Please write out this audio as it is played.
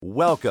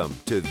Welcome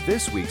to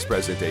this week's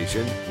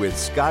presentation with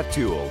Scott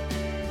Toole.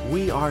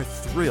 We are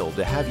thrilled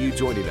to have you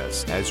joining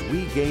us as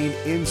we gain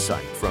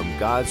insight from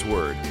God's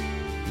Word.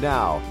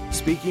 Now,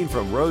 speaking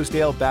from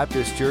Rosedale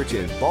Baptist Church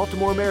in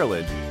Baltimore,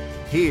 Maryland,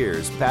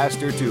 here's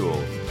Pastor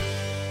Toole.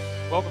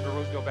 Welcome to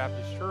Rosedale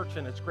Baptist Church,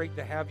 and it's great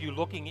to have you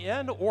looking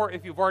in, or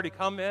if you've already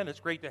come in, it's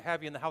great to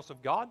have you in the house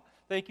of God.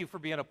 Thank you for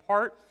being a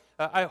part.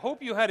 I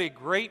hope you had a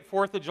great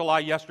 4th of July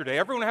yesterday.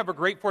 Everyone have a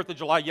great 4th of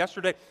July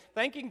yesterday.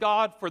 Thanking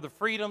God for the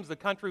freedoms, the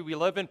country we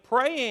live in,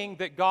 praying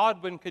that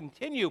God would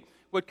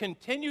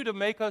continue to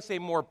make us a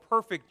more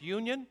perfect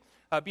union.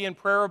 Be in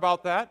prayer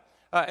about that.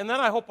 And then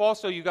I hope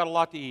also you got a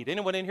lot to eat.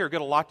 Anyone in here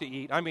get a lot to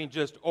eat? I mean,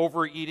 just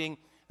overeating.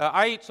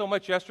 I ate so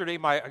much yesterday,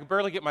 I could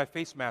barely get my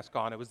face mask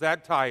on. It was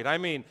that tight. I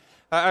mean,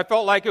 I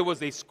felt like it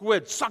was a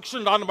squid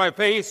suctioned onto my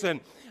face.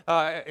 And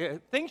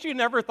things you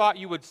never thought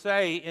you would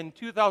say in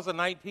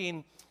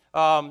 2019.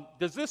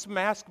 Does this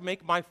mask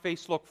make my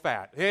face look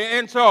fat?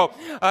 And so,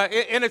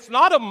 and it's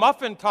not a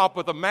muffin top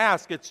with a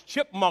mask, it's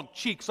chipmunk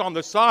cheeks on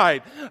the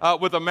side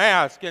with a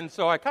mask. And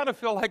so I kind of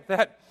feel like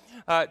that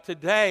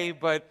today,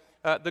 but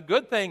the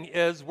good thing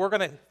is we're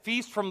going to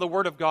feast from the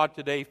Word of God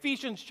today.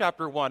 Ephesians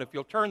chapter 1, if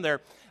you'll turn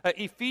there.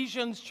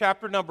 Ephesians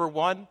chapter number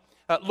 1,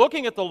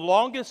 looking at the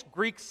longest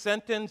Greek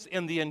sentence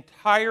in the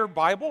entire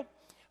Bible,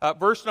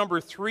 verse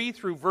number 3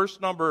 through verse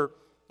number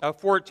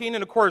 14,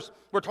 and of course,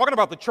 we're talking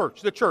about the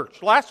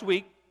church. Last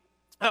week,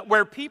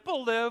 where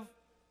people live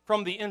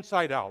from the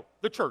inside out,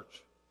 the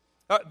church.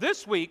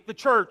 This week, the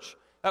church,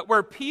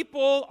 where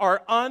people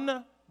are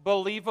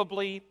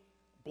unbelievably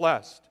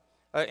blessed.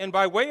 And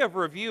by way of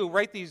review,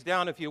 write these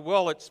down if you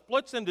will. It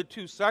splits into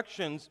two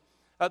sections.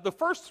 The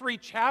first 3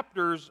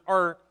 chapters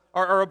are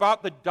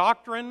about the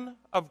doctrine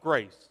of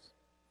grace.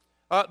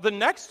 The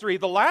next 3,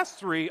 the last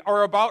 3,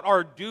 are about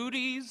our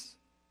duties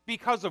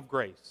because of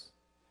grace.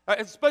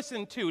 It splits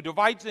in two,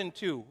 divides in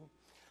two.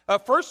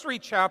 First 3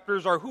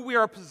 chapters are who we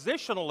are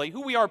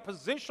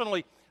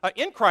positionally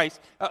in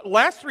Christ.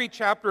 Last 3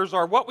 chapters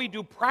are what we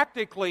do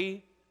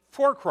practically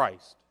for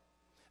Christ.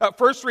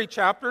 First 3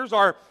 chapters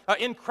are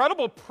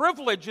incredible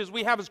privileges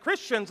we have as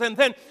Christians, and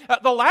then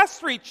the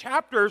last 3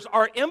 chapters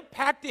are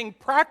impacting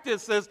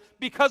practices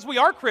because we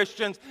are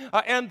Christians,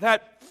 and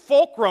that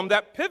fulcrum,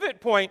 that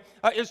pivot point,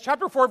 is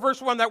chapter 4,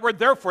 verse 1, that word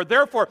therefore.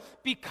 Therefore,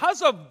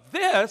 because of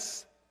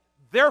this,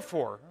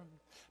 therefore,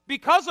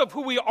 because of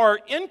who we are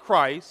in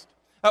Christ,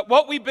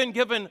 what we've been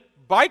given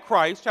by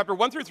Christ, chapter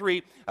 1 through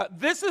 3,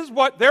 this is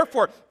what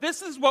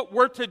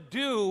we're to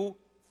do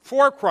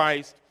for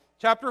Christ,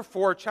 chapter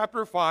 4,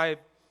 chapter 5,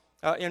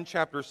 and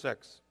chapter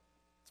 6.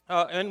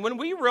 And when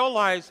we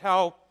realize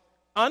how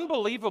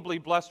unbelievably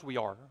blessed we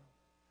are,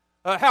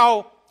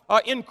 how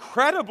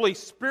incredibly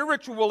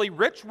spiritually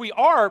rich we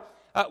are,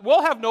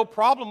 we'll have no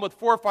problem with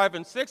 4, 5,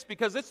 and 6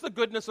 because it's the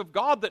goodness of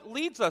God that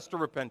leads us to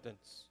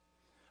repentance.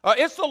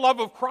 It's the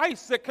love of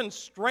Christ that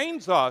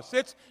constrains us.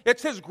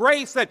 It's His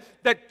grace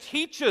that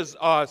teaches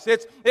us.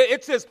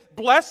 It's His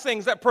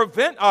blessings that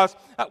prevent us.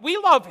 We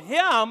love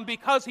Him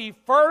because He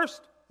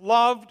first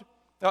loved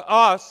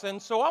us.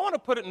 And so I want to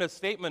put it in a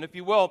statement, if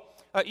you will.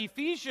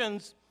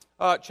 Ephesians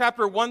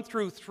chapter 1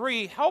 through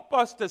 3 help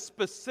us to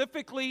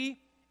specifically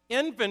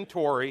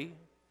inventory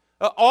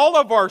all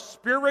of our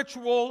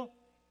spiritual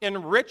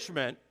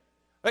enrichment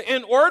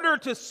in order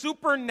to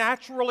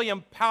supernaturally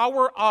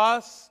empower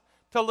us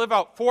to live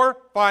out 4,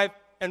 5,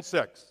 and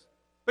 6.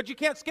 But you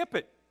can't skip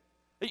it.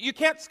 You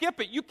can't skip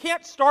it. You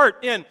can't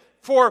start in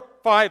 4,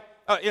 5,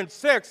 and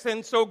 6.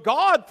 And so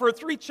God, for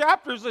 3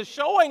 chapters, is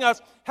showing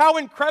us how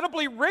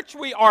incredibly rich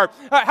we are,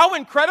 how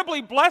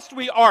incredibly blessed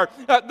we are,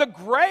 the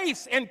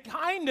grace and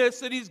kindness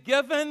that He's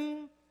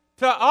given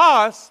to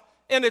us,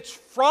 and it's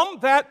from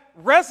that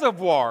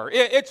reservoir.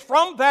 It's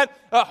from that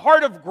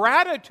heart of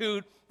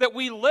gratitude that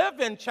we live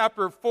in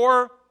chapter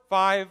 4,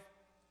 5,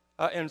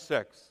 and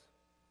 6.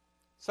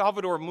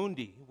 Salvator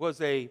Mundi was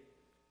a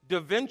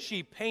Da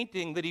Vinci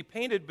painting that he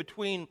painted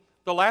between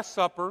the Last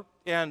Supper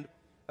and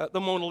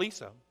the Mona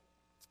Lisa.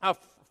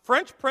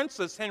 French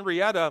Princess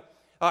Henrietta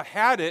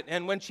had it,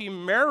 and when she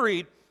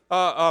married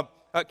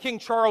King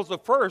Charles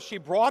I, she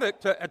brought it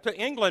to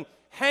England,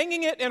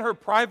 hanging it in her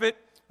private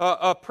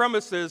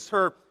premises,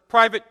 her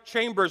private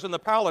chambers in the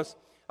palace.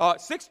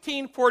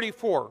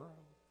 1644,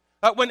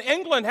 when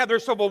England had their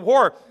civil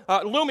war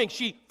looming,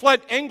 she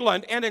fled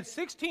England, and in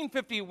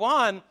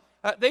 1651,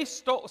 they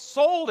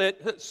sold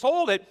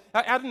it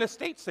at an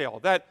estate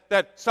sale,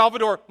 that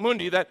Salvator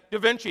Mundi, that Da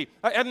Vinci,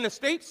 at an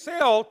estate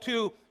sale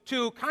to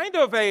kind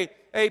of a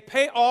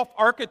payoff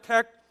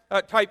architect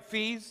type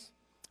fees.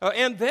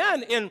 And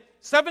then in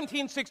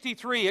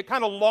 1763, it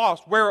kind of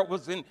lost where it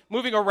was in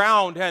moving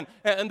around and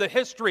the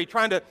history,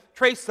 trying to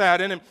trace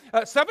that. And in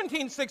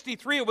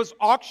 1763, it was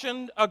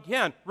auctioned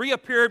again,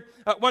 reappeared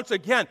once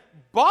again.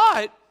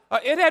 But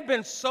it had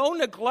been so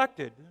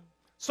neglected,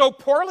 so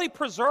poorly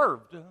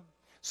preserved,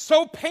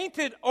 so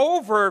painted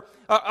over,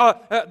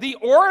 the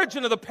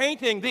origin of the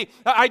painting, the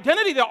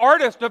identity of the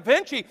artist, Da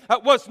Vinci,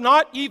 was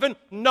not even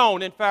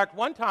known. In fact,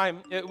 one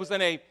time it was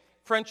in a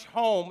French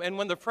home, and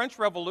when the French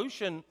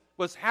Revolution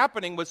was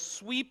happening, was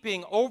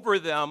sweeping over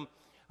them,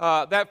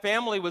 that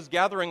family was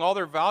gathering all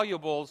their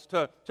valuables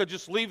to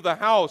just leave the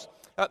house.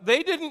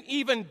 They didn't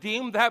even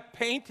deem that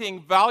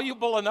painting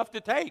valuable enough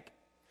to take.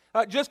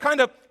 Just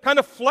kind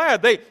of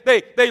fled.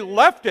 They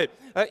left it.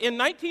 In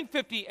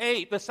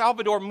 1958, the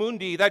Salvator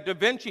Mundi, that Da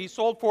Vinci,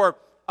 sold for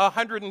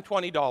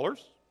 $120.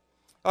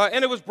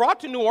 And it was brought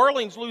to New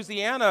Orleans,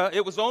 Louisiana.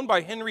 It was owned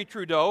by Henry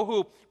Trudeau,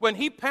 who, when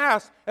he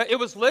passed, it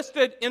was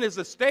listed in his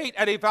estate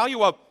at a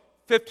value of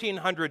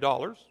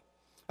 $1,500.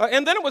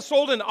 And then it was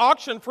sold in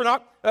auction for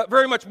not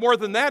very much more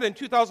than that in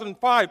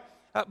 2005.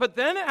 But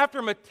then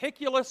after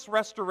meticulous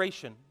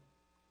restoration,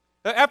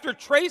 after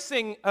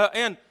tracing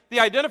and the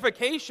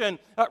identification,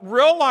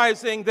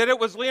 realizing that it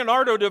was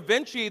Leonardo da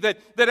Vinci that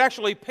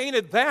actually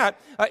painted that,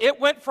 it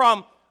went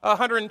from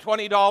 $120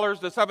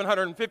 to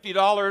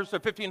 $750 to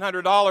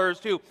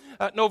 $1,500 to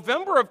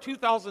November of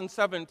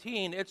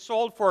 2017, it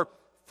sold for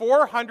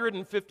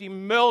 $450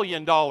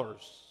 million.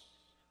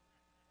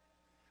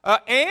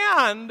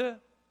 And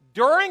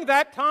during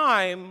that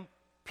time,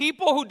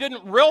 people who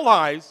didn't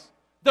realize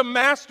the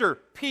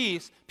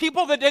masterpiece,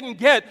 people that didn't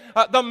get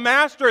the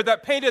master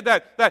that painted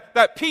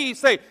that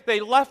piece, they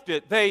left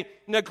it, they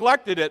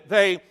neglected it,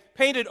 they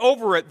painted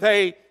over it,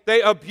 they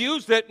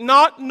abused it,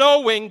 not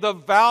knowing the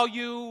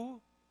value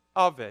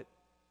of it.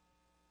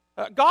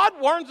 God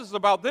warns us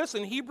about this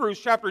in Hebrews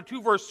chapter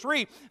 2, verse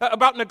 3,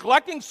 about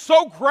neglecting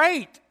so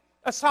great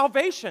a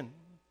salvation.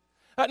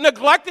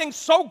 Neglecting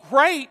so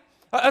great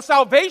a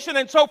salvation.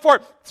 And so for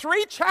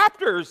 3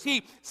 chapters,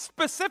 he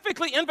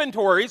specifically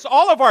inventories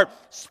all of our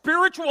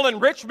spiritual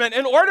enrichment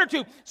in order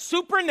to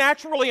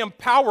supernaturally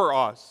empower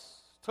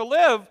us to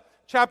live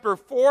chapter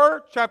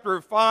 4,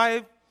 chapter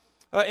 5,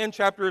 and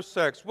chapter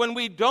 6. When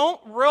we don't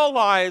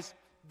realize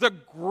the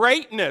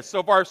greatness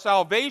of our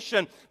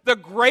salvation, the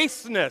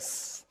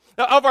graceness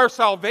of our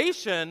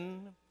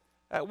salvation,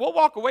 we'll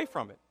walk away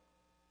from it.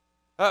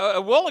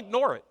 We'll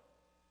ignore it.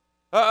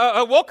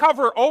 We'll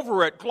cover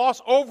over it, gloss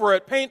over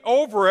it, paint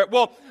over it.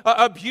 We'll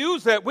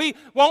abuse it. We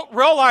won't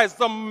realize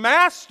the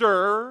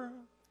master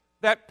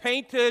that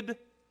painted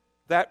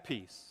that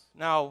piece.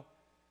 Now,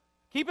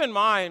 keep in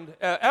mind,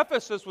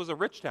 Ephesus was a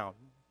rich town.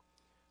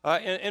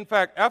 In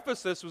fact,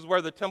 Ephesus was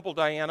where the Temple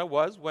Diana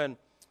was when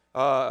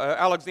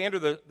Alexander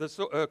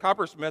the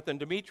coppersmith and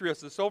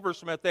Demetrius the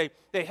silversmith,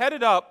 they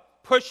headed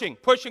up pushing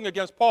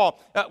against Paul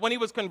when he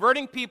was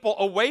converting people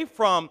away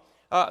from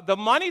the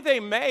money they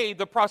made.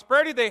 The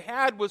prosperity they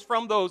had was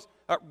from those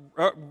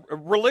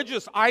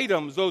religious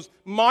items, those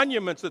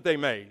monuments that they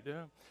made.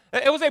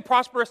 It was a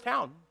prosperous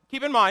town.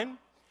 Keep in mind,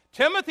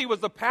 Timothy was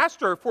the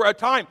pastor for a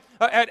time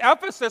at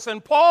Ephesus,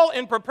 and Paul,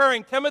 in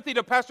preparing Timothy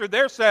to pastor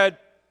there, said,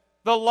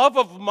 "The love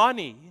of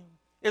money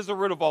is the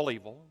root of all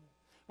evil,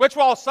 which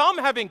while some,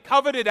 having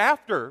coveted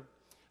after,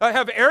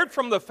 have erred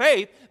from the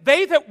faith,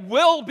 they that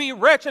will be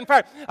rich." In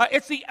fact,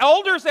 it's the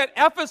elders at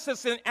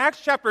Ephesus in Acts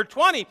chapter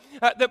 20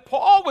 that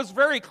Paul was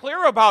very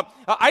clear about.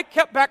 I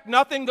kept back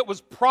nothing that was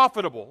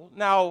profitable.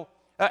 Now,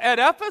 at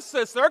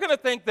Ephesus, they're going to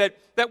think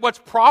that what's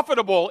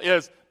profitable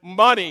is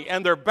money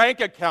and their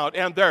bank account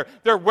and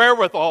their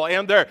wherewithal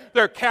and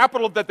their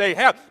capital that they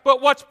have.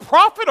 But what's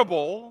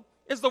profitable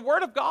is the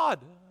Word of God.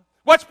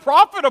 What's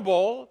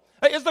profitable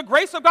is the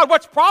grace of God.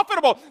 What's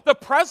profitable? The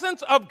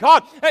presence of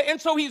God.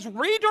 And so he's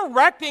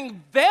redirecting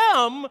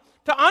them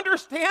to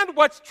understand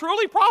what's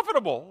truly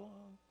profitable.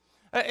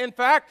 In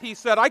fact, he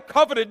said, "I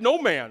coveted no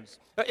man's."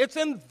 It's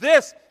in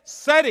this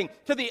setting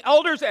to the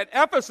elders at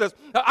Ephesus.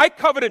 "I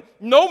coveted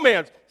no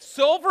man's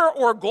silver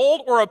or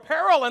gold or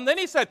apparel." And then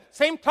he said,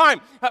 same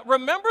time,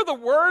 "Remember the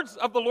words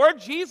of the Lord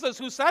Jesus,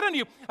 who said unto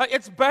you,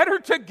 it's better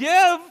to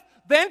give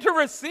than to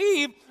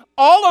receive."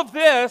 All of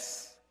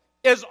this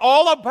is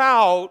all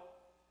about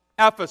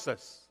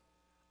Ephesus.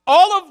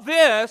 All of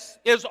this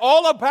is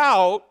all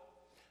about,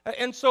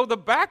 and so the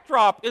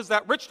backdrop is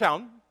that rich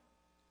town.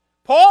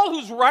 Paul,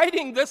 who's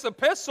writing this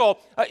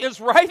epistle,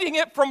 is writing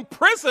it from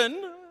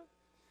prison,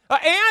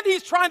 and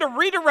he's trying to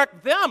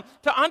redirect them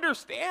to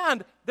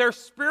understand their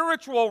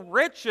spiritual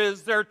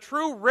riches, their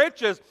true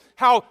riches,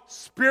 how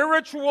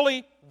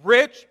spiritually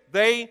rich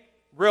they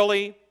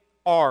really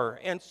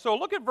are. And so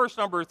look at verse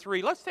number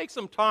 3. Let's take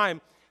some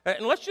time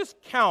and let's just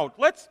count.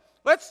 Let's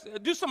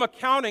do some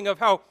accounting of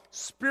how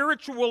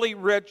spiritually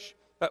rich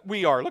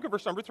we are. Look at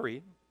verse number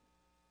 3.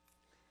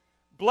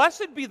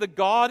 "Blessed be the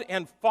God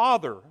and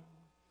Father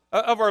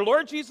of our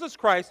Lord Jesus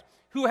Christ,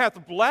 who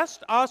hath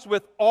blessed us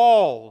with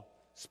all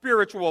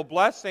spiritual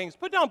blessings."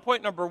 Put down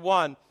point number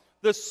 1.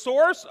 The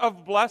source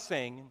of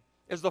blessing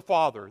is the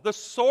Father. The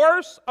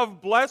source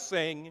of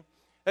blessing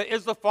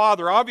is the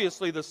Father.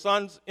 Obviously, the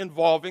Son's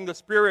involving, the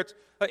Spirit's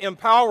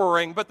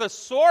empowering, but the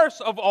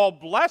source of all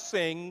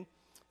blessing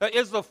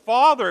is the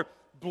Father.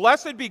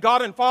 Blessed be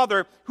God and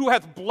Father, who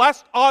hath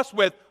blessed us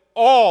with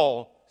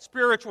all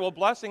spiritual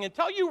blessing.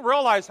 Until you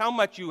realize how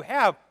much you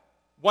have,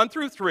 1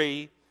 through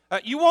 3,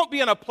 you won't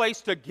be in a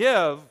place to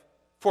give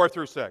 4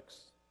 through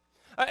 6.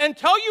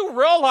 Until you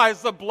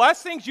realize the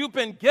blessings you've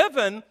been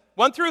given,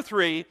 1 through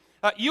 3,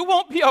 you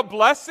won't be a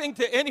blessing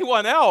to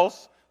anyone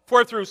else,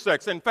 4 through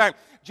 6. In fact,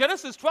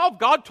 Genesis 12,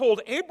 God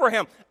told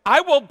Abraham,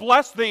 I will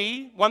bless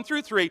thee, 1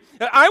 through 3,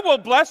 I will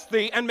bless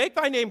thee and make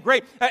thy name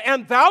great,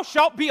 and thou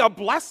shalt be a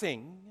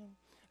blessing.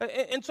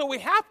 And so we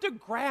have to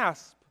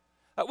grasp,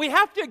 we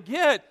have to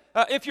get,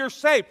 if you're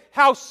saved,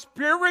 how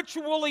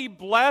spiritually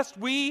blessed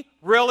we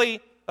really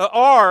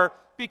are,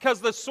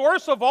 because the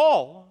source of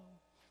all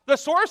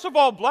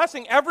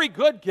blessing, every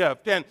good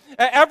gift and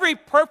every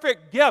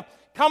perfect gift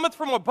cometh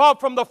from above,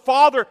 from the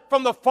Father.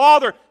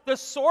 The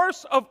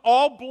source of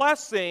all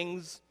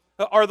blessings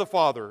are the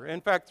Father. In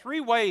fact,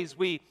 3 ways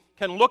we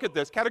can look at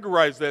this,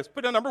 categorize this.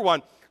 Put in number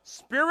 1,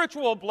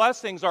 spiritual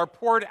blessings are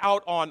poured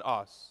out on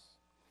us.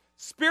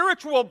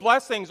 Spiritual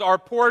blessings are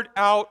poured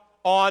out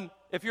on,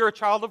 if you're a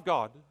child of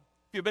God,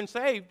 if you've been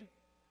saved,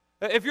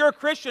 if you're a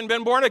Christian,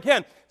 been born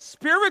again,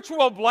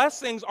 spiritual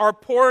blessings are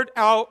poured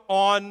out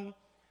on.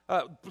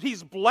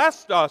 He's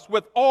blessed us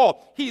with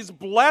all. He's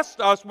blessed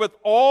us with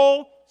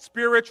all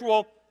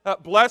spiritual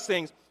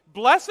blessings.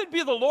 Blessed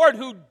be the Lord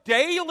who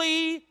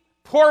daily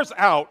pours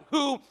out,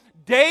 who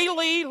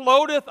daily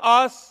loadeth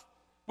us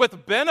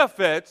with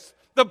benefits.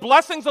 The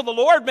blessings of the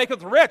Lord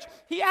maketh rich.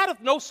 He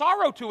addeth no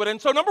sorrow to it.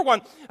 And so, number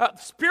 1,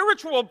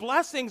 spiritual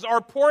blessings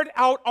are poured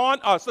out on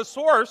us. The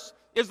source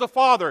is the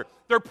Father.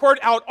 They're poured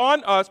out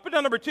on us. But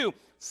now, number 2,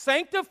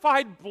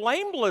 sanctified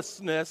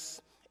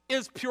blamelessness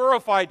is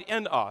purified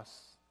in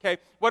us. Okay,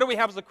 what do we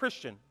have as a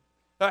Christian?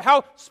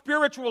 How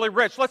spiritually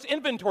rich. Let's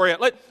inventory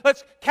it.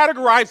 Let's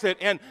categorize it,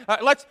 and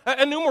let's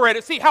enumerate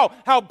it. See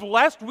how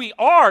blessed we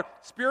are.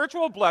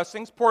 Spiritual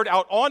blessings poured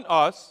out on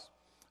us.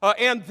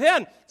 And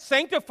then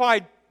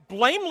sanctified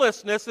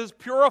blamelessness is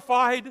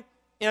purified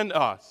in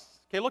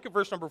us. Okay, look at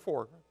verse number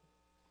 4.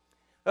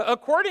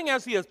 According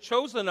as he hath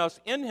chosen us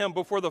in him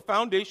before the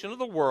foundation of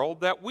the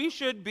world, that we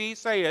should be,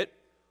 say it,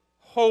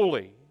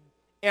 holy,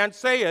 and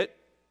say it,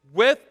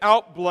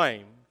 without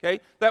blame. Okay,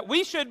 that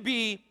we should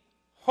be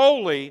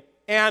holy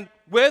and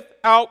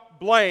without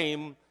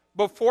blame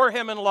before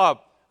him in love.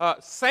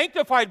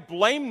 Sanctified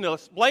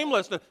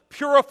blamelessness,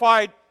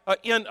 purified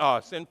in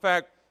us. In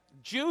fact,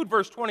 Jude,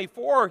 verse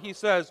 24, he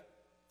says,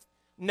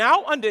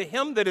 now unto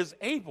him that is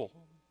able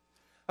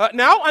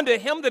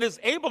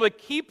to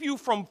keep you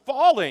from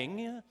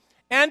falling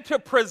and to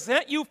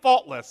present you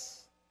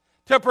faultless.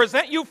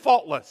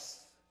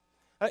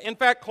 In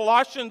fact,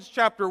 Colossians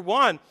chapter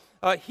 1,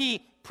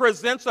 he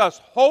presents us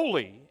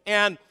holy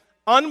and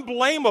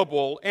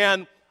unblameable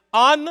and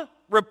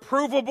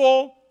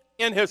unreprovable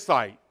in his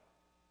sight.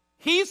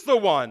 He's the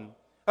one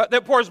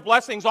that pours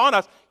blessings on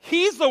us.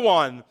 He's the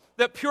one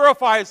that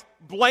purifies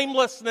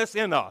blamelessness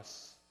in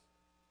us.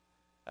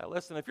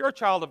 Listen, if you're a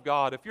child of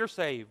God, if you're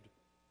saved,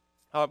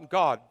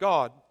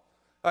 God,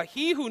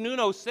 he who knew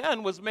no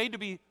sin was made to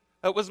be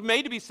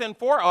sin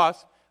for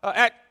us.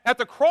 At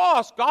the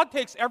cross, God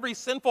takes every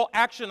sinful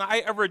action I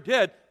ever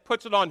did,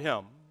 puts it on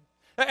him.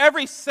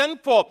 Every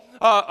sinful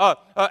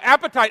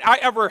appetite I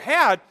ever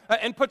had,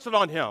 and puts it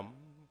on him.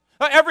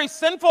 Every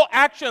sinful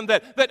action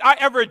that I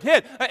ever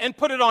did, and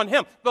put it on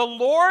him. The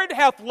Lord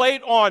hath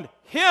laid on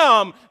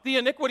him the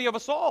iniquity of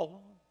us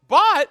all.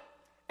 But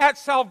at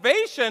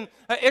salvation,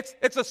 it's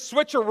a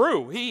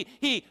switcheroo.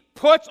 He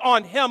puts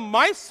on him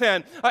my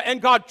sin,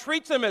 and God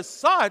treats him as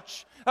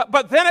such.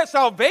 But then at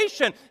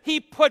salvation, he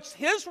puts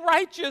his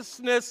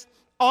righteousness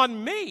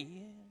on me.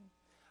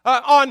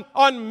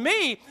 On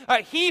me,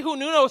 he who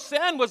knew no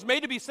sin was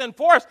made to be sin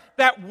for us,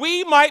 that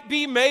we might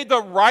be made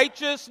the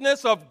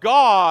righteousness of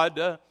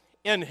God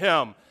in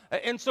him.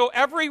 And so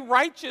every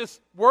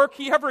righteous work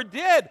he ever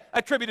did,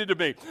 attributed to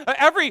me.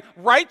 Every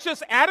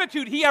righteous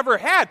attitude he ever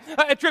had,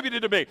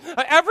 attributed to me.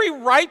 Every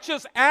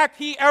righteous act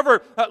he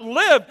ever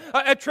lived,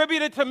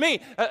 attributed to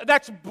me.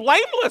 That's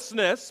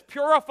blamelessness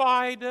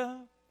purified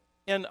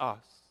in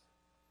us.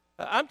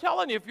 I'm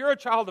telling you, if you're a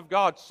child of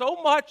God,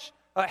 so much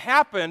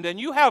happened, and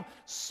you have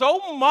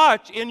so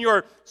much in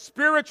your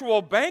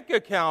spiritual bank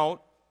account.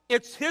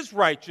 It's his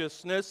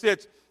righteousness,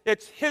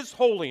 it's his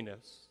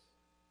holiness.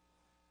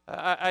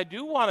 I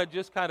do want to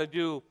just kind of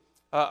do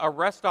a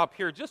rest stop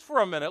here just for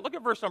a minute. Look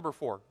at verse number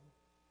 4.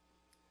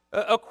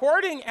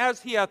 According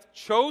as he hath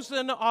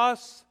chosen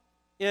us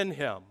in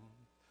him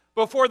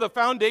before the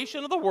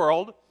foundation of the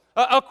world,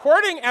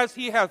 according as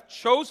he hath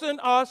chosen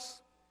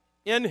us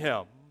in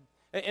him.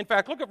 In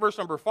fact, look at verse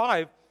number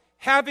 5.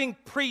 Having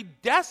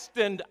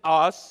predestined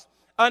us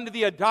unto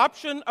the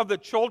adoption of the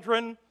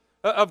children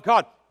of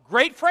God.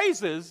 Great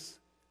phrases,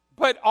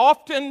 but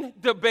often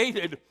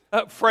debated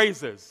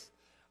phrases.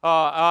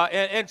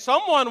 And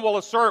someone will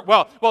assert,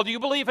 well, do you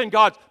believe in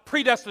God's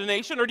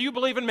predestination or do you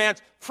believe in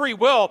man's free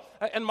will?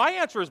 And my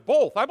answer is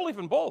both. I believe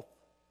in both.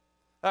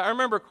 I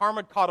remember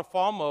Carmen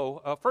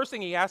Catafalmo, first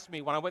thing he asked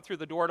me when I went through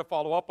the door to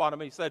follow up on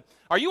him, he said,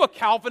 are you a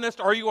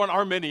Calvinist or are you an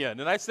Arminian?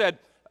 And I said,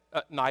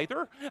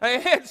 neither.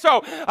 And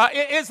so,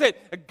 is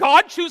it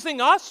God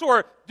choosing us,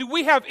 or do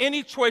we have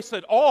any choice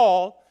at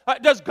all?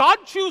 Does God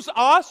choose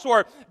us,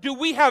 or do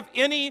we have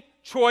any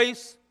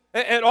choice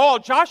at all?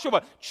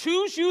 Joshua,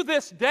 choose you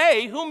this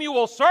day whom you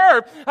will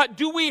serve.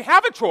 Do we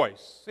have a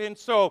choice? And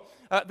so,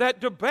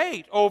 that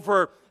debate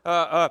over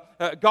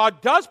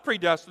God does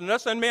predestine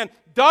us and man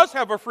does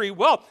have a free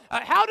will.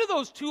 How do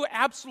those two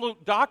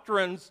absolute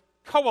doctrines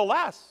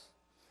coalesce?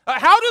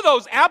 How do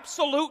those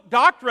absolute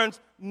doctrines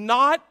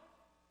not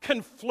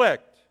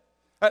conflict?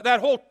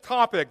 That whole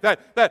topic,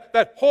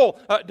 that whole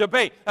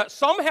debate.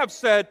 Some have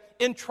said,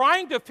 in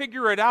trying to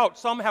figure it out,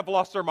 some have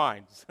lost their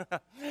minds.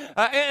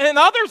 And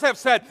others have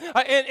said,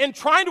 in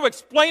trying to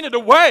explain it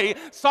away,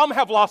 some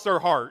have lost their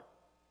heart.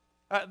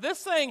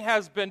 This thing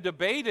has been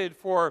debated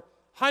for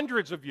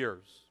hundreds of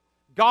years.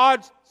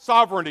 God's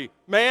sovereignty,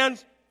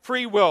 man's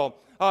free will.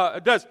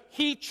 Does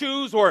he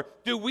choose or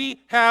do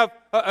we have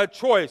a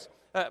choice?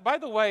 By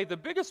the way, the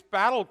biggest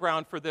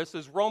battleground for this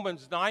is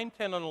Romans 9,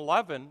 10, and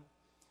 11.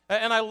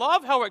 And I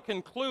love how it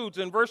concludes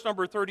in verse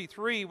number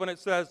 33 when it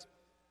says,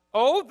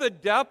 "Oh, the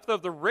depth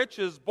of the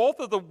riches, both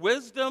of the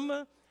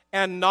wisdom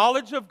and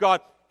knowledge of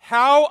God,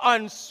 how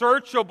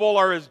unsearchable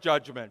are his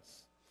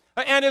judgments,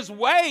 and his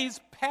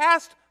ways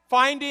past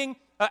finding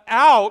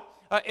out."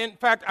 In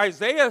fact,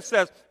 Isaiah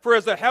says, "For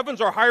as the heavens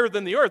are higher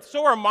than the earth,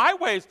 so are my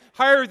ways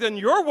higher than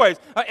your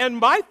ways, and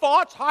my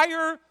thoughts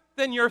higher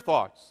than your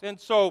thoughts." And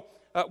so,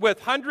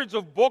 with hundreds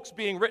of books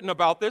being written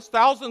about this,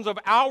 thousands of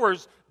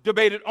hours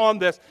debated on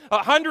this,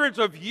 hundreds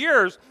of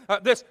years,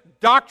 this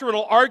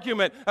doctrinal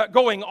argument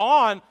going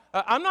on,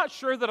 I'm not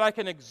sure that I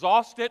can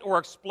exhaust it or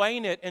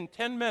explain it in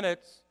 10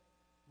 minutes,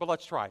 but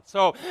let's try.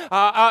 So,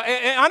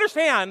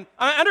 understand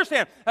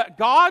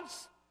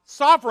God's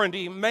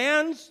sovereignty,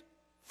 man's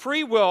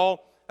free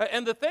will,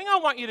 and the thing I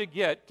want you to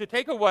get, to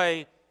take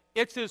away,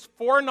 it's his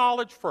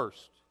foreknowledge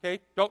first, okay?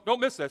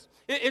 Don't miss this.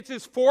 It's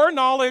his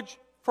foreknowledge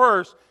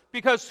first,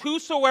 because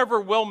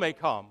whosoever will may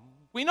come.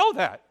 We know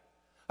that.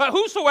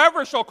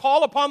 Whosoever shall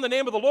call upon the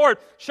name of the Lord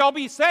shall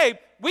be saved.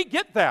 We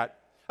get that.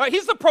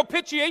 He's the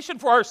propitiation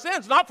for our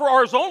sins, not for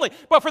ours only,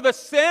 but for the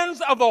sins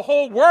of the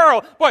whole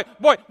world. Boy,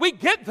 we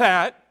get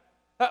that.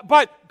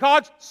 But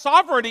God's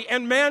sovereignty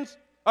and man's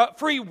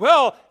free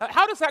will,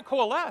 how does that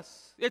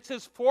coalesce? It's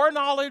his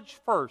foreknowledge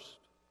first.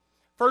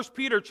 1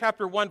 Peter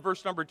chapter 1,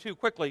 verse number 2,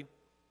 quickly.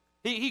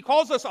 He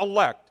calls us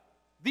elect.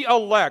 The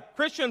elect.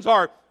 Christians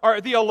are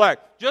the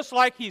elect. Just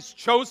like he's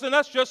chosen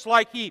us, just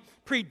like he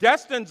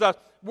predestines us,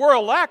 we're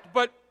elect,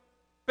 but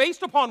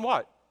based upon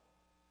what?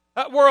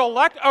 We're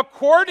elect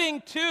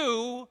according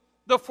to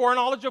the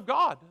foreknowledge of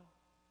God.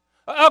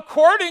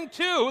 According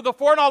to the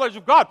foreknowledge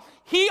of God.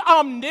 He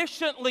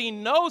omnisciently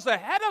knows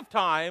ahead of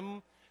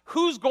time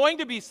who's going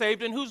to be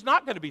saved and who's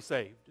not going to be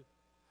saved.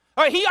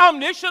 He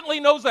omnisciently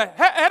knows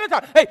ahead of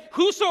time, hey,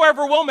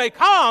 whosoever will may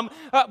come,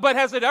 but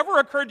has it ever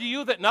occurred to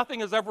you that nothing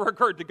has ever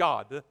occurred to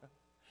God?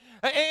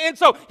 And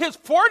so his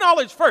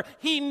foreknowledge first,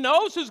 he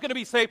knows who's going to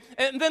be saved.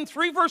 And then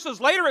 3 verses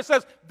later it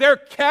says, they're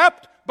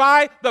kept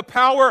by the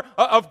power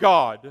of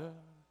God.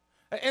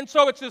 And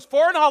so it's his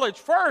foreknowledge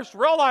first,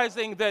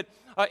 realizing that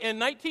in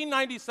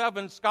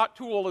 1997, Scott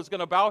Toole is going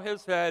to bow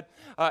his head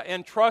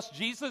and trust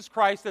Jesus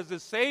Christ as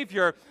his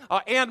Savior.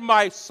 And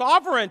my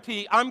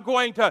sovereignty, I'm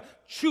going to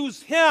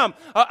choose him,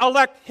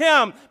 elect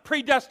him,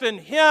 predestine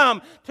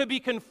him to be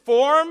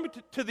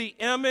conformed to the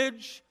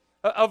image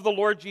of the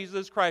Lord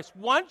Jesus Christ.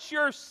 Once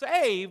you're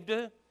saved,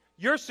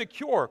 you're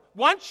secure.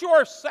 Once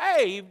you're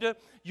saved,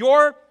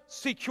 you're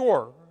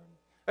secure.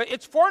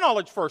 It's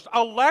foreknowledge first.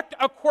 Elect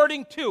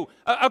according to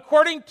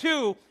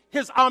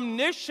his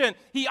omniscient.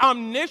 He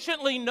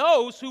omnisciently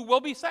knows who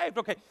will be saved.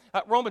 Okay,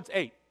 Romans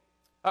 8.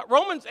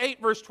 Romans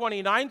 8 verse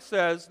 29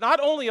 says, not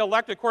only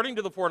elect according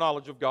to the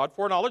foreknowledge of God,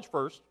 foreknowledge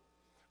first.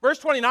 Verse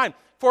 29,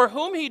 for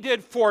whom he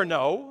did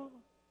foreknow,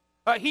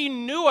 he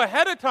knew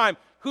ahead of time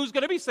who's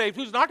going to be saved,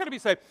 who's not going to be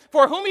saved.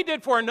 For whom he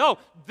did foreknow,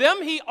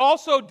 them he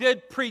also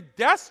did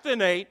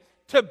predestinate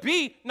to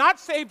be not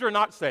saved or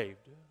not saved.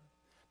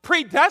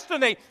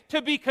 Predestinate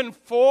to be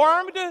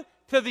conformed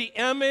to the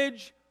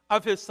image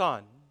of his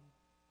Son.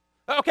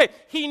 Okay,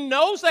 he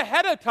knows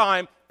ahead of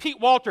time Pete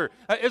Walter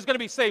is going to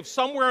be saved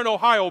somewhere in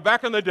Ohio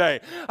back in the day.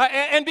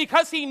 And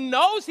because he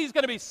knows he's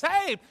going to be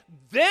saved,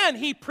 then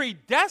he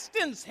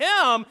predestines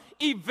him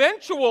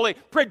eventually,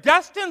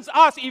 predestines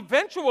us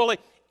eventually.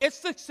 It's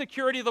the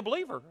security of the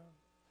believer.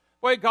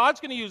 Boy, God's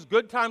going to use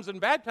good times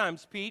and bad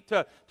times, Pete,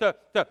 to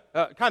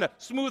kind of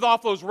smooth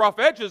off those rough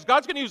edges.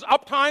 God's going to use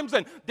up times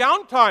and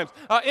down times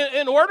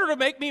in order to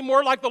make me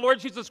more like the Lord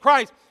Jesus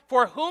Christ.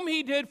 For whom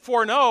he did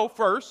foreknow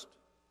first,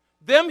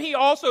 them he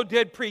also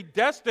did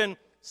predestine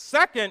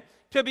second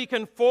to be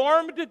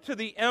conformed to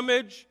the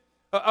image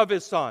of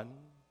his Son.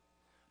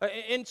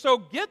 And so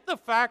get the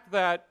fact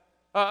that,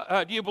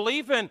 do you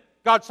believe in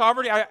God's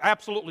sovereignty? I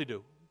absolutely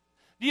do.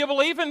 Do you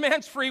believe in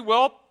man's free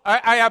will?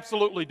 I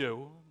absolutely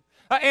do.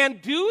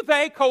 And do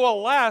they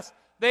coalesce?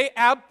 They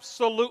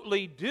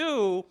absolutely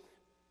do.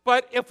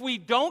 But if we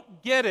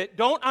don't get it,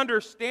 don't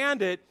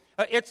understand it,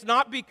 it's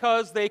not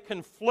because they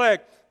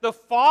conflict. The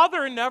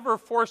Father never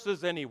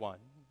forces anyone.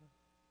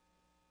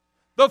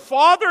 The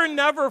Father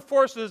never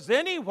forces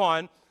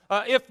anyone.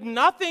 If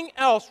nothing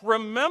else,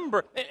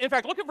 remember. In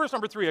fact, look at verse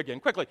number 3 again,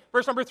 quickly.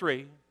 Verse number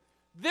 3.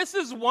 This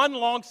is one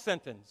long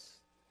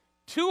sentence.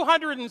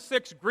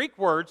 206 Greek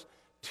words,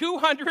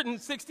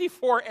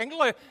 264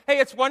 English. Hey,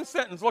 it's one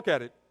sentence. Look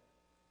at it.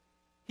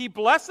 He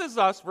blesses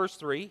us, verse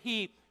 3.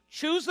 He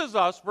chooses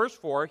us, verse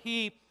 4.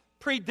 He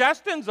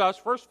predestines us,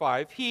 verse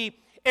 5. He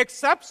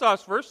accepts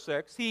us, verse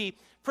 6. He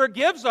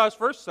forgives us,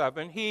 verse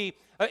 7. He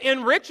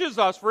enriches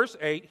us, verse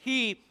 8.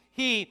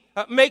 He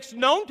makes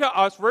known to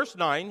us, verse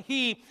 9.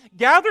 He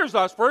gathers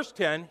us, verse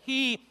 10.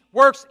 He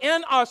works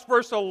in us,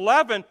 verse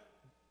 11.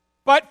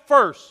 But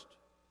first,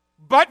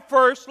 look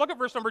at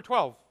verse number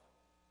 12.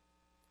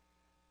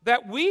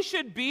 That we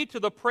should be to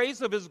the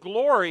praise of His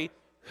glory,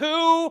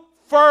 who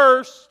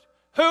first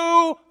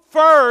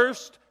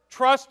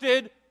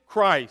trusted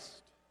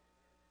Christ.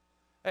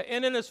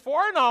 And in His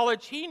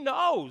foreknowledge, He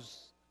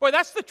knows. Boy,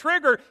 that's the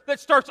trigger that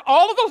starts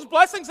all of those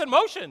blessings in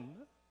motion.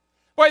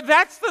 Boy,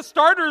 that's the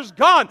starter's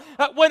gun.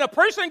 When a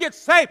person gets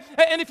saved,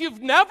 and if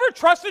you've never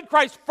trusted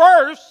Christ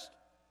first,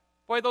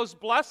 boy, those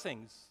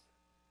blessings,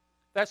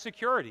 that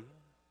security,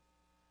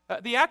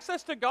 the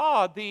access to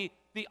God, the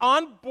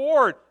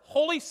onboard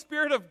Holy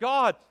Spirit of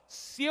God,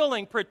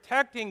 sealing,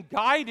 protecting,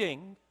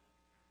 guiding,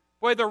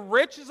 boy, the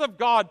riches of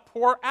God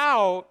pour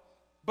out,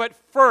 but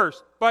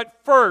first,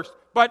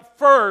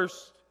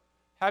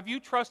 have you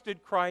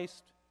trusted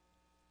Christ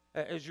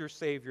as your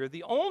Savior?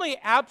 The only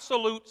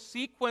absolute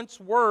sequence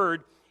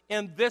word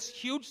in this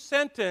huge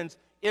sentence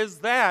is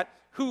that,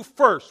 who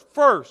first,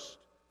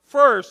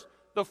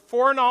 the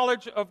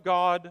foreknowledge of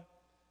God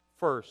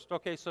first.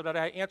 Okay, so that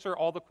I answer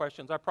all the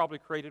questions. I probably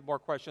created more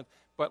questions,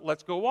 but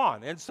let's go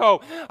on. And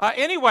so,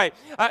 anyway,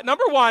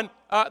 number one,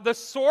 the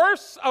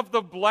source of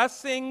the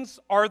blessings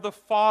are the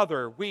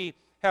Father. We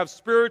have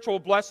spiritual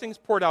blessings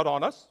poured out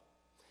on us.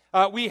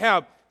 We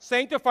have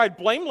sanctified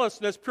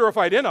blamelessness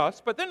purified in us.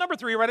 But then number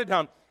three, write it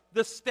down.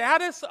 The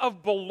status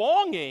of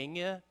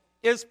belonging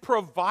is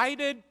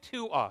provided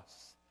to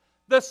us.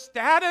 The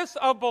status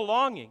of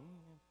belonging.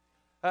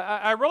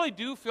 I really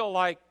do feel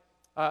like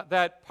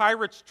that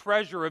pirate's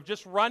treasure of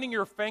just running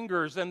your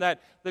fingers and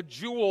that the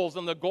jewels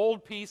and the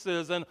gold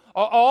pieces and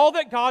all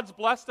that God's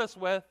blessed us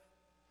with.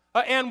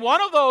 And one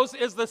of those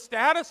is the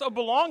status of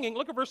belonging.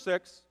 Look at verse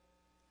 6.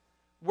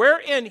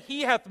 Wherein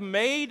He hath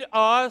made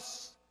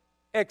us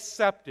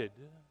accepted.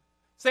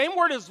 Same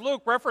word as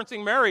Luke,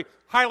 referencing Mary,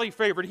 highly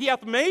favored. He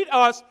hath made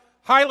us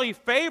highly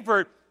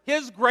favored.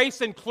 His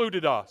grace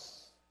included us.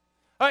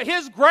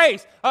 His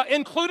grace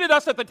included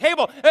us at the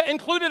table,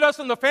 included us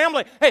in the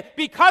family. Hey,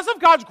 because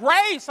of God's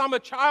grace, I'm a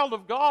child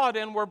of God,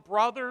 and we're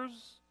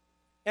brothers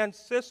and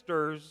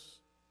sisters.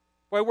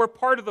 Well, we're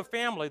part of the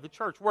family, the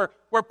church.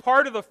 We're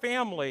part of the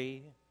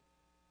family,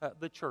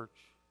 the church.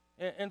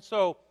 And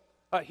so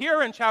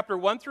here in chapter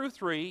 1 through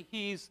 3,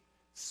 he's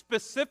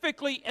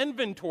specifically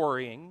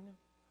inventorying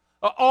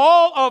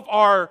all of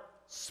our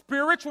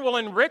spiritual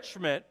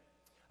enrichment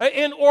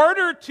in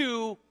order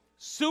to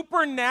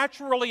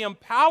supernaturally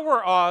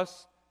empower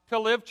us to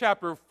live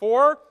chapter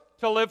 4,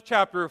 to live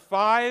chapter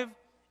 5,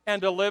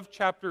 and to live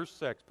chapter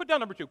 6. Put down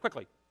number 2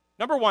 quickly.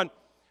 Number 1,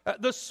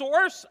 the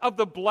source of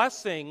the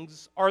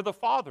blessings are the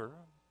Father.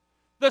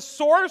 The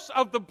source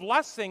of the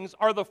blessings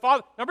are the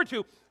Father. Number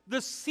 2,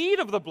 the seed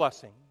of the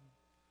blessing.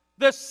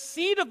 The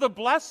seed of the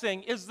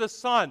blessing is the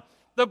Son.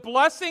 The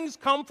blessings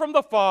come from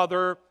the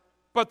Father,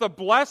 but the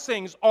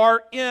blessings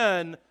are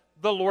in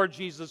the Lord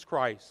Jesus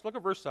Christ. Look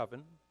at verse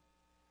 7.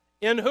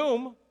 In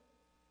whom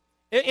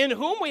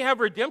we have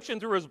redemption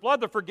through His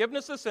blood, the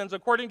forgiveness of sins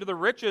according to the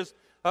riches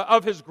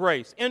of His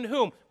grace. In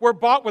whom we're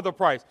bought with a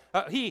price.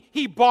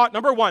 He bought,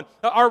 number 1,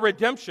 our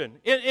redemption.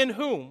 In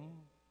whom?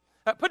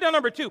 Put down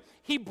number 2.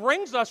 He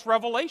brings us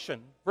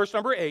revelation. Verse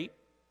number 8.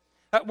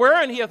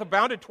 Wherein He hath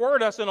abounded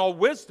toward us in all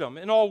wisdom.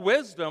 In all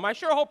wisdom. I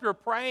sure hope you're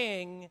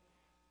praying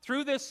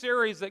through this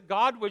series that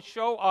God would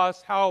show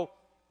us how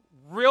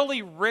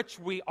really rich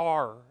we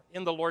are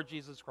in the Lord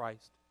Jesus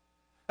Christ.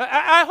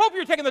 I hope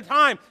you're taking the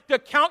time to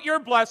count your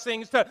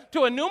blessings,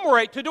 to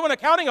enumerate, to do an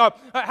accounting of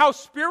how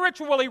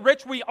spiritually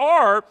rich we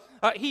are.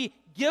 He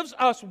gives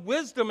us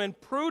wisdom and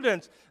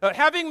prudence,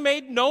 having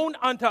made known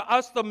unto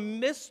us the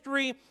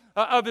mystery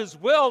of His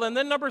will. And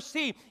then number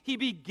C, He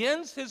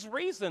begins His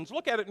reasons.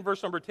 Look at it in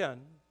verse number 10.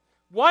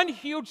 One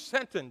huge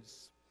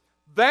sentence.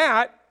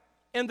 That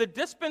in the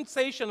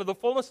dispensation of the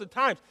fullness of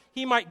times,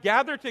 He might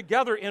gather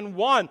together in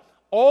one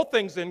all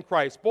things in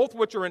Christ, both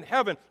which are in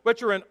heaven,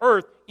 which are in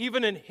earth,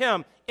 even in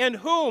Him, in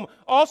whom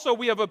also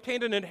we have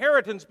obtained an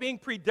inheritance, being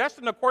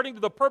predestined according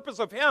to the purpose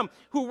of Him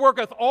who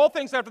worketh all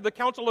things after the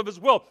counsel of His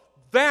will,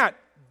 that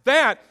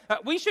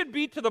we should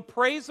be to the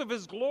praise of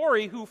His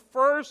glory, who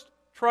first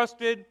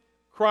trusted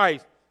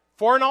Christ.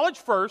 Foreknowledge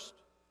first,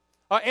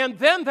 and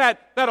then that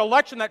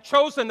election, that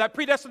chosen, that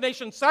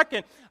predestination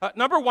second.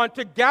 Number 1,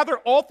 to gather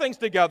all things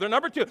together.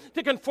 Number 2,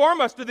 to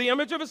conform us to the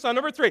image of His Son.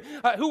 Number 3,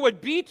 who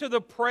would be to the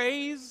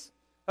praise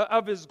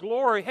of His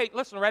glory. Hey,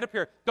 listen, right up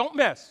here. Don't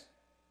miss.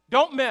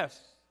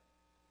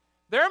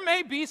 There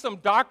may be some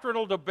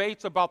doctrinal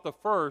debates about the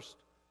first,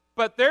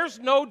 but there's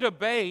no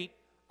debate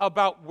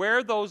about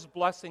where those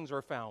blessings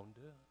are found.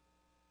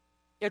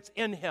 It's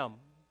in Him.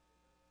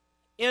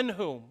 In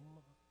whom?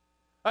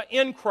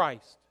 In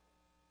Christ.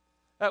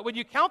 When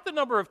you count the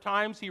number of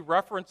times He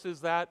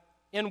references that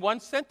in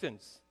one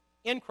sentence,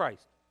 in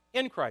Christ,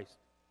 in Christ,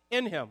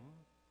 in Him.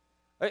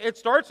 It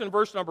starts in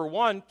verse number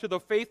 1, to the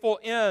faithful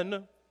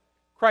in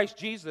Christ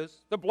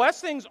Jesus. The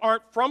blessings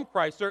aren't from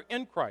Christ, they're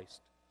in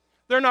Christ.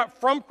 They're not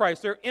from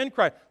Christ, they're in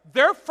Christ.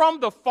 They're from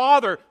the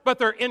Father, but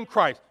they're in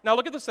Christ. Now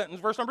look at the sentence,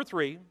 verse number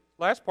 3,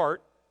 last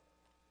part.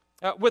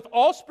 With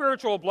all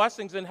spiritual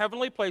blessings in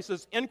heavenly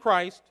places in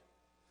Christ,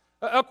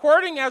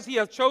 according as he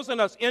hath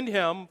chosen us in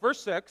him,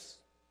 verse 6,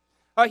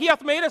 he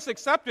hath made us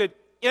accepted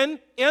in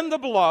the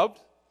beloved.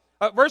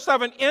 Verse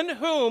 7, in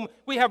whom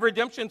we have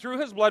redemption through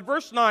his blood.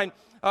 Verse 9,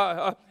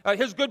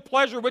 his good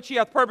pleasure which he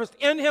hath purposed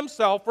in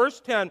himself. Verse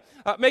 10,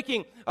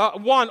 making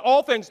one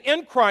all things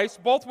in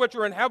Christ, both which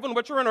are in heaven,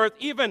 which are in earth,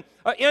 even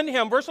in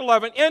him. Verse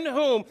 11, in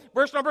whom,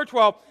 verse number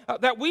 12,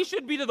 that we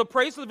should be to the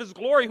praise of his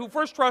glory, who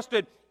first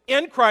trusted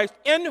in Christ,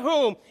 in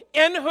whom,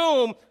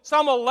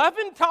 some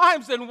 11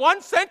 times in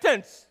one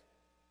sentence.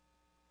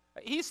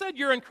 He said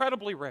you're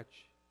incredibly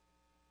rich,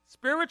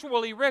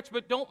 spiritually rich,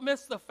 but don't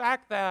miss the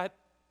fact that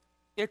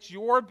it's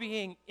your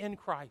being in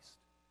Christ.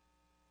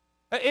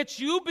 It's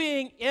you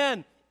being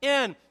in.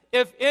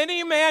 If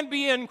any man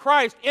be in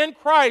Christ,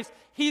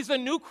 he's a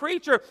new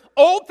creature.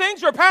 Old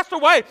things are passed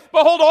away.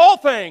 Behold, all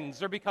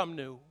things are become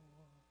new.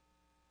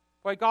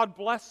 By God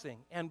blessing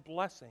and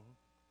blessing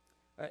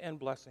and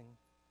blessing.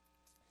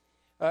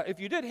 If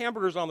you did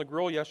hamburgers on the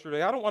grill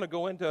yesterday, I don't want to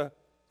go into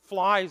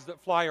flies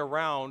that fly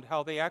around,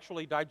 how they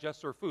actually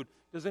digest their food.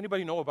 Does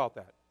anybody know about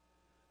that?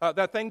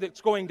 That thing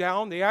that's going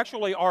down, they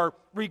actually are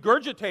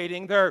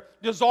regurgitating, they're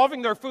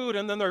dissolving their food,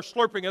 and then they're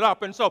slurping it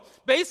up. And so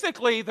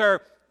basically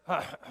they're,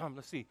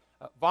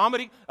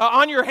 vomiting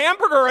on your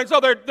hamburger, and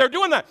so they're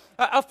doing that.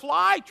 A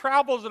fly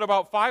travels at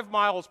about 5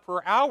 miles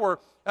per hour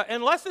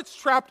unless it's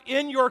trapped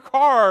in your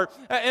car.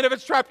 And if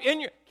it's trapped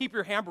in keep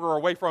your hamburger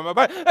away from it.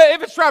 But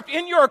if it's trapped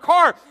in your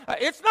car,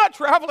 it's not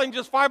traveling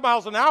just 5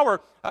 miles an hour.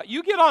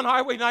 You get on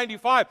Highway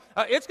 95,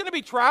 it's going to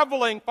be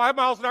traveling 5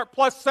 miles an hour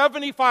plus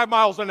 75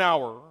 miles an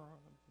hour.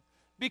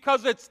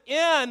 Because it's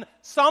in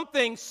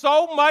something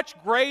so much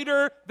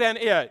greater than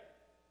it.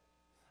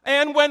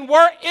 And when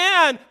we're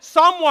in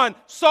someone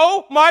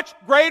so much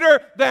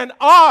greater than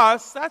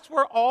us, that's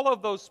where all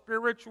of those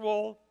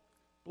spiritual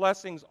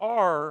blessings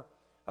are.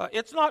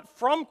 It's not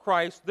from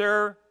Christ,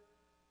 they're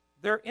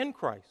in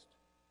Christ.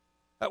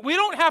 We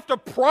don't have to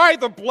pry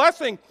the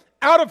blessing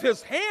out of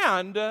his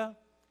hand.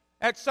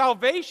 At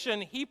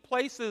salvation, he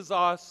places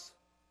us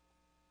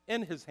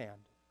in his hand.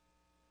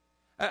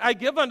 I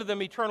give unto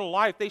them eternal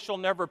life, they shall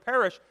never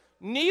perish,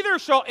 neither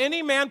shall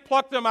any man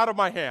pluck them out of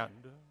my hand.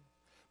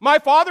 My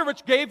Father,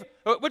 which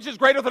is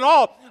greater than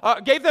all,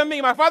 gave them me.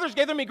 My Father's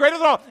gave them me greater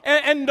than all.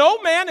 And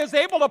no man is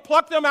able to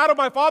pluck them out of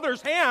my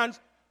Father's hands.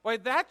 Why,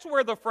 that's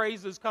where the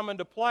phrases come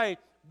into play.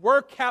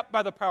 We're kept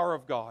by the power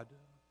of God.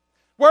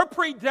 We're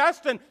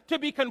predestined to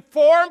be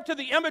conformed to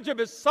the image of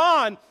his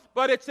Son,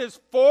 but it's his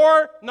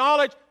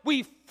foreknowledge.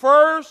 We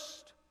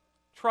first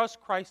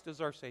trust Christ as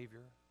our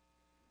Savior.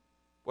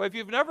 Well, if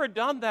you've never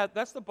done that,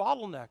 that's the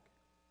bottleneck.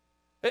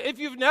 If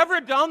you've never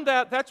done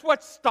that, that's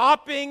what's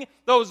stopping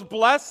those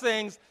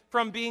blessings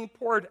from being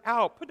poured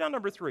out. Put down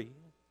number 3.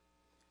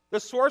 The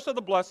source of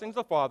the blessings,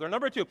 the Father.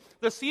 Number 2,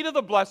 the seed of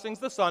the blessings,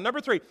 the Son. Number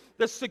 3,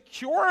 the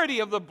security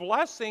of the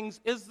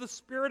blessings is the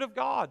Spirit of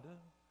God.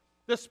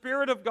 The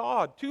Spirit of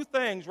God. 2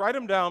 things, write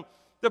them down.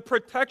 The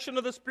protection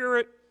of the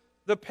Spirit,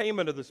 the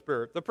payment of the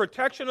Spirit. The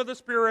protection of the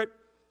Spirit,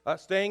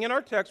 staying in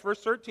our text,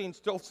 verse 13,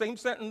 still same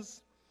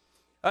sentence.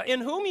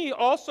 In whom ye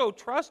also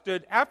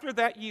trusted, after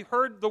that ye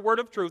heard the word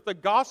of truth, the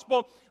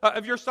gospel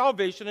of your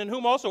salvation, in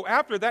whom also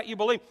after that ye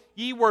believed,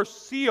 ye were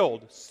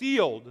sealed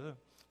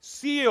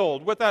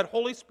with that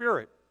Holy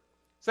Spirit.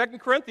 2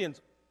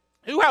 Corinthians,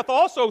 who hath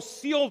also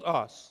sealed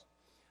us.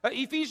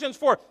 Ephesians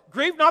 4,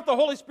 grieve not the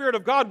Holy Spirit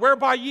of God,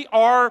 whereby ye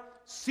are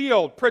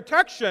sealed.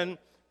 Protection,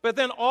 but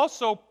then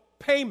also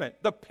payment,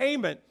 the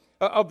payment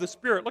of the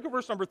Spirit. Look at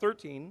verse number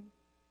 13.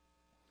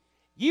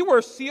 Ye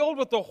were sealed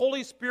with the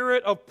Holy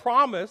Spirit of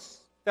promise,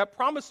 that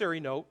promissory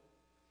note,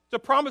 the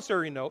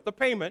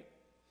payment,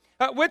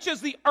 which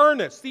is the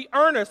earnest,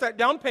 that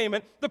down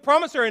payment, the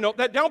promissory note,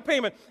 that down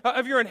payment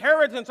of your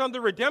inheritance on the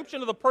redemption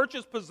of the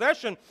purchased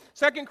possession.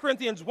 2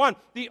 Corinthians 1,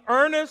 the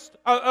earnest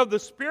of the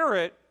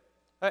Spirit.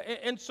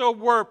 And so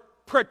we're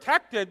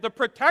protected, the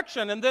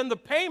protection, and then the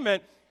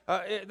payment,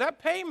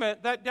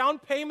 that down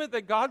payment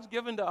that God's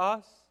given to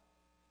us.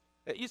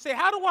 You say,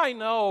 how do I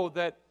know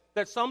that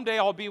someday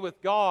I'll be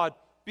with God?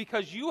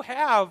 Because you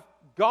have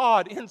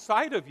God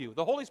inside of you,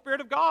 the Holy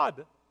Spirit of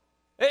God.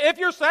 If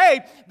you're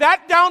saved,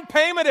 that down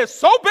payment is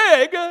so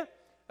big,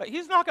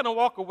 he's not going to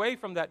walk away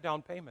from that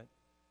down payment.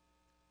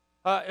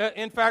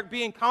 In fact,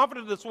 being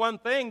confident of this one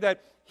thing,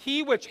 that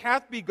he which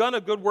hath begun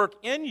a good work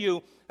in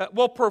you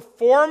will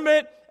perform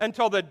it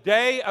until the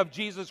day of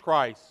Jesus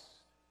Christ,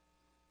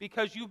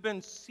 because you've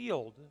been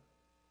sealed.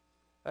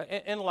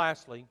 And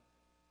lastly,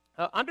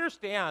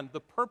 understand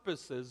the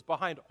purposes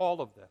behind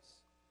all of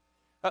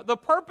this. The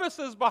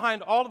purposes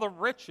behind all of the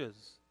riches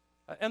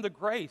and the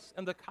grace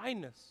and the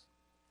kindness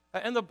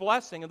and the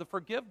blessing and the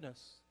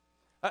forgiveness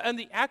and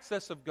the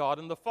access of God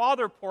and the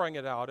Father pouring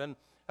it out and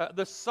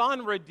the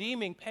Son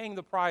redeeming, paying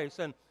the price,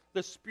 and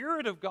the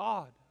Spirit of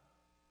God.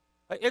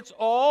 It's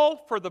all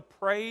for the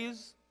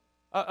praise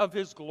of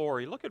His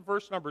glory. Look at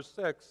verse number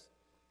 6.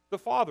 The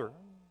Father,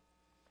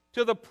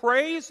 to the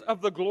praise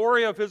of the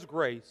glory of His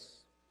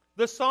grace.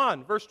 The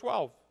Son, verse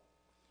 12,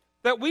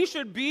 that we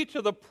should be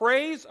to the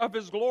praise of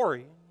His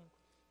glory.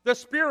 The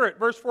Spirit,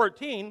 verse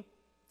 14,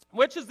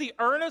 which is the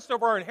earnest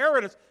of our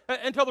inheritance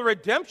until the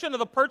redemption of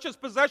the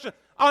purchased possession,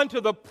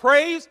 unto the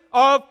praise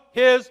of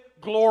His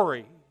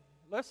glory.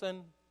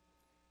 Listen,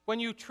 when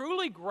you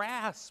truly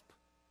grasp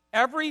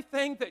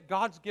everything that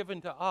God's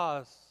given to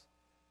us,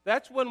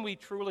 that's when we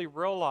truly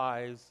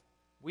realize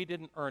we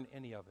didn't earn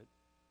any of it.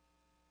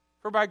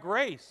 For by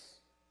grace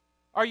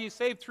are you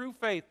saved through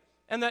faith,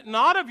 and that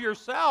not of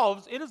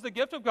yourselves, it is the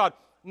gift of God,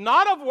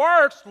 not of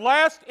works,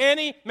 lest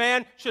any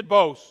man should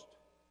boast.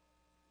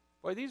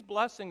 Boy, these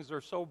blessings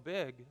are so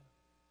big.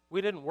 We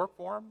didn't work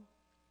for them.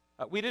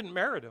 We didn't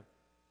merit them.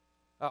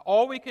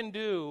 All we can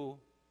do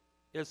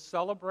is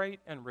celebrate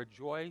and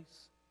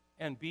rejoice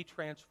and be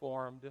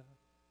transformed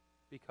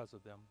because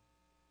of them.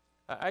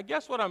 I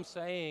guess what I'm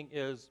saying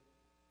is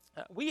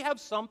we have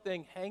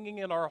something hanging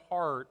in our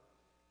heart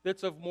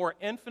that's of more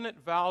infinite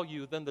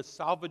value than the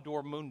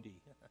Salvator Mundi,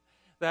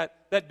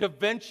 that Da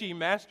Vinci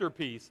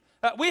masterpiece.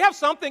 We have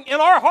something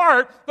in our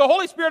heart, the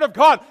Holy Spirit of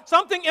God,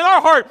 something in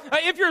our heart,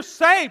 if you're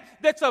saved,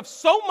 that's of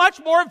so much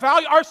more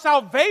value, our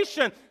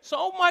salvation,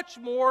 so much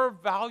more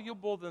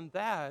valuable than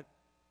that.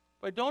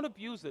 But don't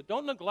abuse it.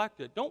 Don't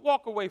neglect it. Don't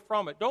walk away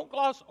from it. Don't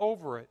gloss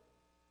over it.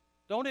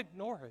 Don't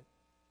ignore it.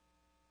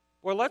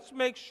 Well, let's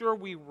make sure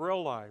we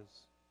realize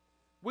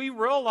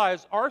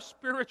our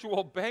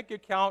spiritual bank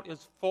account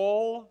is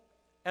full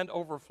and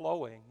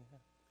overflowing.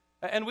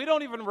 And we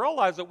don't even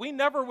realize it. We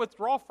never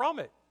withdraw from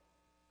it.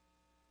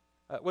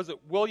 Was it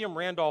William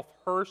Randolph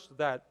Hearst,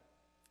 that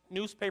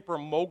newspaper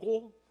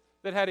mogul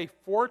that had a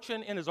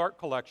fortune in his art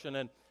collection?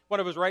 And one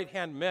of his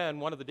right-hand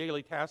men, one of the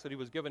daily tasks that he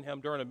was giving him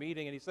during a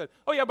meeting, and he said,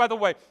 oh yeah, by the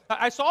way,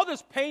 I saw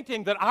this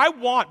painting that I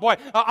want. Boy,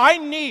 I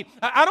need.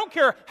 I don't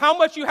care how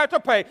much you have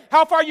to pay,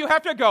 how far you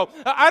have to go.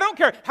 I don't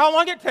care how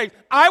long it takes.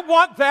 I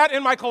want that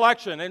in my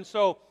collection. And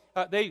so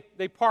they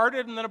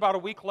parted, and then about a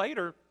week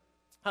later,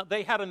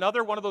 they had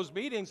another one of those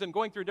meetings and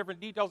going through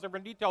different details.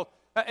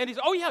 And he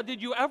said, oh yeah,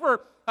 did you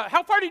ever,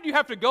 how far did you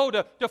have to go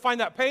to find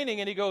that painting?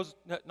 And he goes,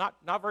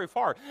 not very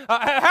far.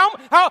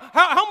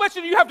 How much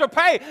did you have to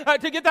pay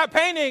to get that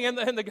painting?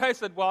 And the guy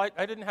said, well,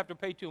 I didn't have to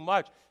pay too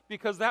much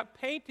because that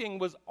painting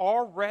was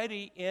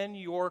already in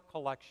your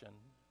collection.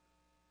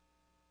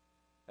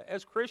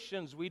 As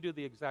Christians, we do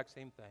the exact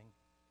same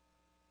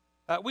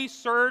thing. We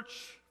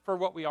search for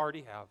what we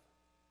already have.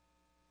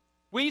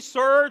 We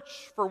search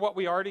for what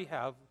we already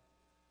have.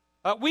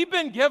 We've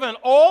been given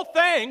all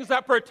things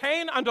that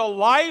pertain unto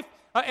life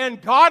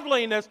and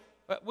godliness,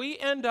 but we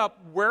end up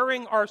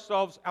wearing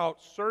ourselves out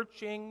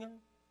searching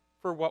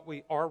for what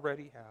we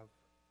already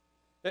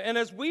have. And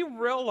as we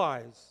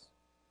realize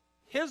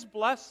His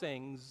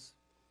blessings,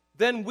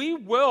 then we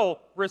will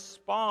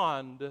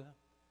respond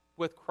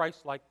with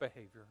Christ-like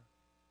behavior.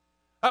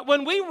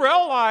 When we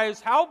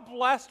realize how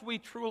blessed we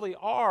truly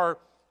are,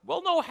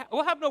 we'll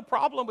have no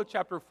problem with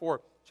chapter 4,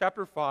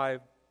 chapter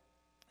 5,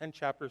 and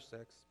chapter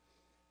 6.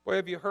 Boy,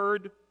 have you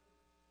heard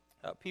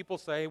people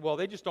say, well,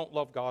 they just don't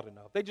love God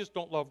enough. They just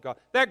don't love God.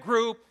 That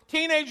group,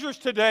 teenagers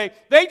today,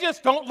 they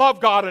just don't love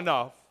God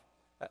enough.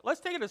 Let's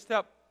take it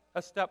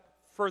a step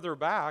further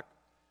back.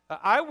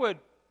 I would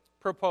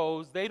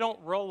propose they don't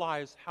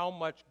realize how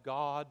much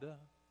God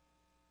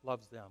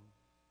loves them.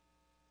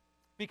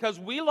 Because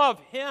we love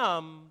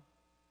Him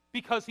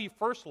because He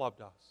first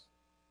loved us.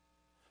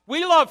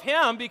 We love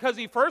Him because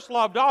He first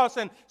loved us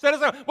and said,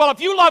 well,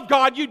 if you love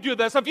God, you do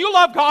this. If you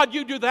love God,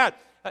 you do that.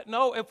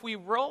 No, if we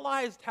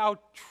realized how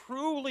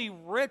truly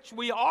rich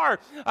we are,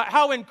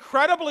 how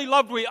incredibly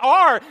loved we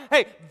are,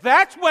 hey,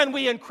 that's when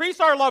we increase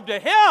our love to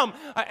Him,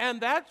 and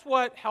that's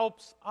what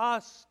helps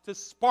us to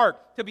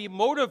spark, to be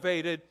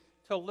motivated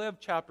to live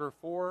chapter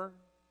 4,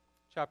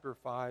 chapter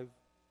 5,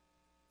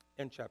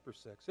 and chapter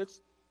 6.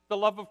 It's the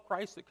love of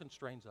Christ that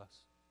constrains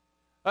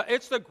us.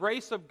 It's the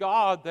grace of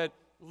God that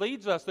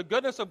leads us, the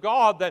goodness of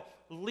God that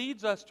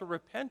leads us to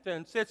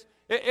repentance. It's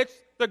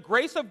the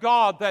grace of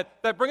God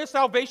that brings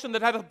salvation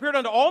that hath appeared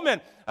unto all men.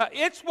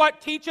 It's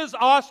what teaches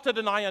us to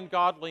deny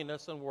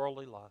ungodliness and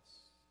worldly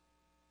lusts.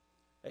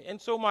 And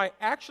so my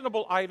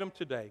actionable item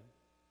today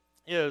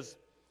is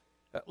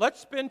let's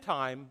spend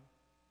time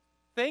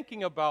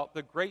thinking about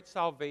the great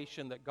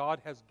salvation that God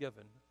has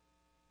given.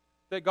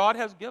 That God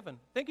has given.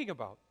 Thinking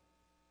about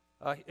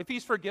if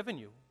He's forgiven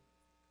you,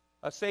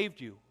 saved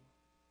you,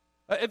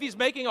 if He's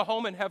making a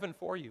home in heaven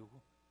for you,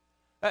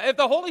 if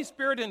the Holy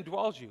Spirit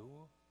indwells you,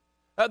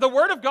 the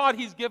Word of God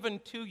He's given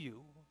to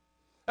you,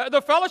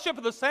 the fellowship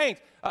of the saints,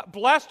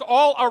 blessed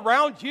all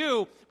around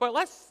you. But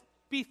let's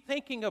be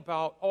thinking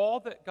about all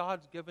that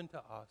God's given to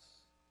us.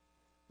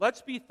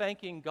 Let's be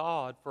thanking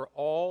God for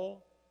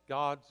all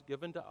God's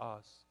given to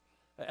us.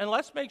 And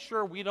let's make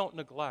sure we don't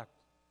neglect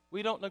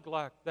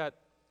that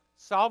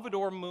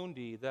Salvator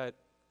Mundi, that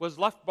was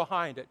left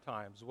behind at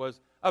times, was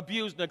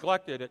abused,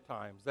 neglected at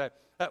times, that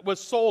was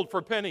sold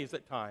for pennies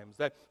at times,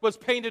 that was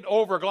painted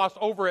over, glossed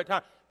over at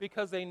times,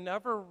 because they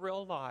never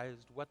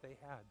realized what they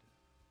had.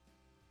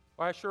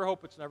 Well, I sure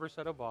hope it's never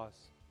said of us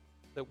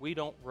that we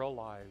don't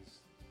realize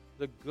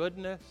the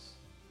goodness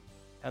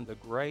and the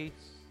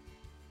grace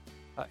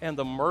and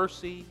the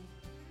mercy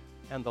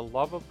and the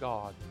love of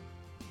God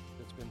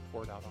that's been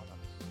poured out on us.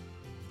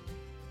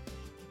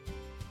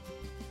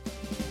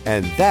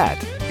 And that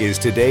is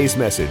today's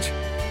message.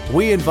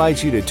 We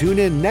invite you to tune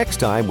in next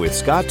time with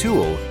Scott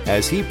Toole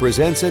as he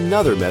presents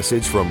another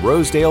message from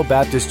Rosedale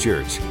Baptist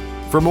Church.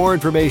 For more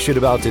information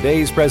about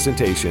today's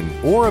presentation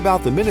or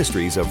about the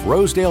ministries of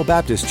Rosedale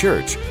Baptist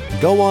Church,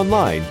 go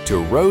online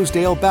to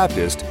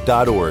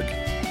rosedalebaptist.org.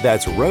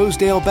 That's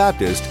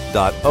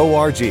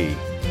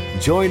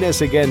rosedalebaptist.org. Join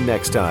us again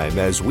next time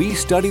as we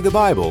study the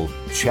Bible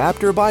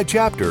chapter by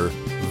chapter,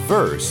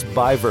 verse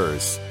by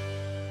verse.